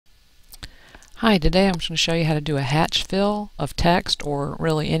Hi, today I'm just going to show you how to do a hatch fill of text or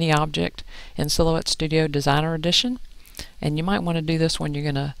really any object in Silhouette Studio Designer Edition. And you might want to do this when you're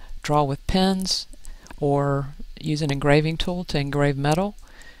going to draw with pens or use an engraving tool to engrave metal.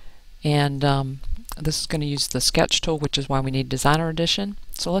 And this is going to use the sketch tool, which is why we need Designer Edition.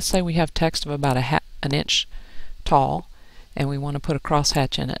 So let's say we have text of about an inch tall and we want to put a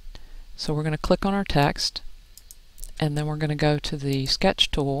crosshatch in it. So we're going to click on our text and then we're going to go to the sketch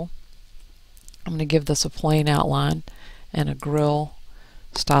tool. I'm going to give this a plain outline and a grill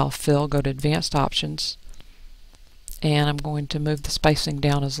style fill. Go to Advanced Options, and I'm going to move the spacing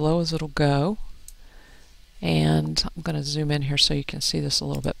down as low as it'll go, and I'm going to zoom in here so you can see this a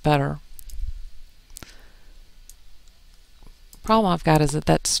little bit better. Problem I've got is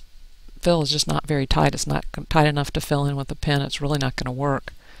that fill is just not very tight. It's not tight enough to fill in with a pen. It's really not going to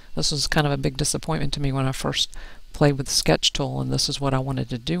work. This was kind of a big disappointment to me when I first played with the sketch tool, and this is what I wanted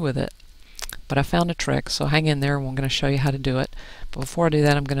to do with it. But I found a trick, so hang in there and I'm going to show you how to do it. But before I do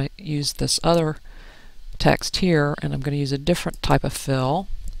that, I'm going to use this other text here, and I'm going to use a different type of fill.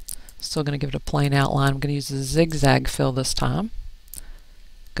 Still going to give it a plain outline. I'm going to use the zigzag fill this time.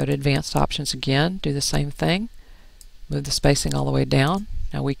 Go to Advanced Options again, do the same thing. Move the spacing all the way down.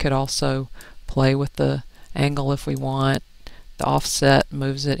 Now we could also play with the angle if we want. The offset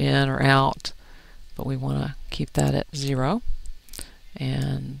moves it in or out, but we want to keep that at 0.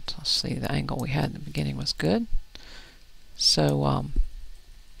 And let's see, the angle we had in the beginning was good. So,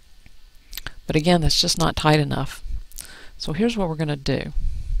 but again, that's just not tight enough. So here's what we're going to do.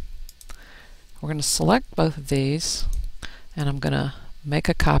 We're going to select both of these, and I'm going to make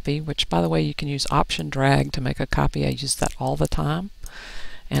a copy, which, by the way, you can use Option Drag to make a copy. I use that all the time,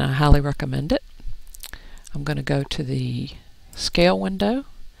 and I highly recommend it. I'm going to go to the Scale window,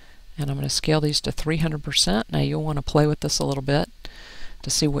 and I'm going to scale these to 300%. Now you'll want to play with this a little bit to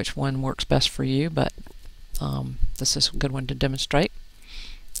see which one works best for you, but this is a good one to demonstrate.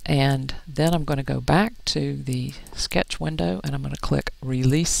 And then I'm going to go back to the sketch window and I'm going to click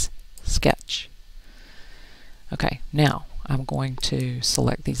Release Sketch. Okay, now I'm going to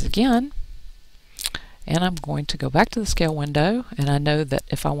select these again, and I'm going to go back to the scale window, and I know that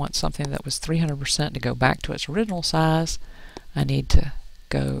if I want something that was 300% to go back to its original size, I need to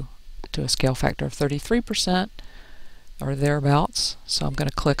go to a scale factor of 33% or thereabouts. So I'm going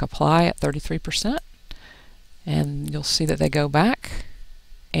to click Apply at 33%, and you'll see that they go back.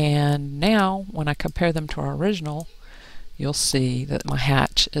 And now when I compare them to our original, you'll see that my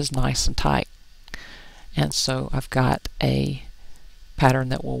hatch is nice and tight. And so I've got a pattern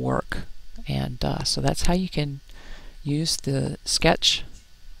that will work. And so that's how you can use the sketch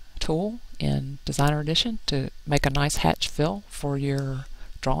tool in Designer Edition to make a nice hatch fill for your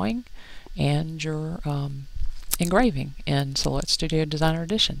drawing and your engraving in Silhouette Studio Designer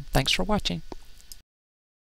Edition. Thanks for watching.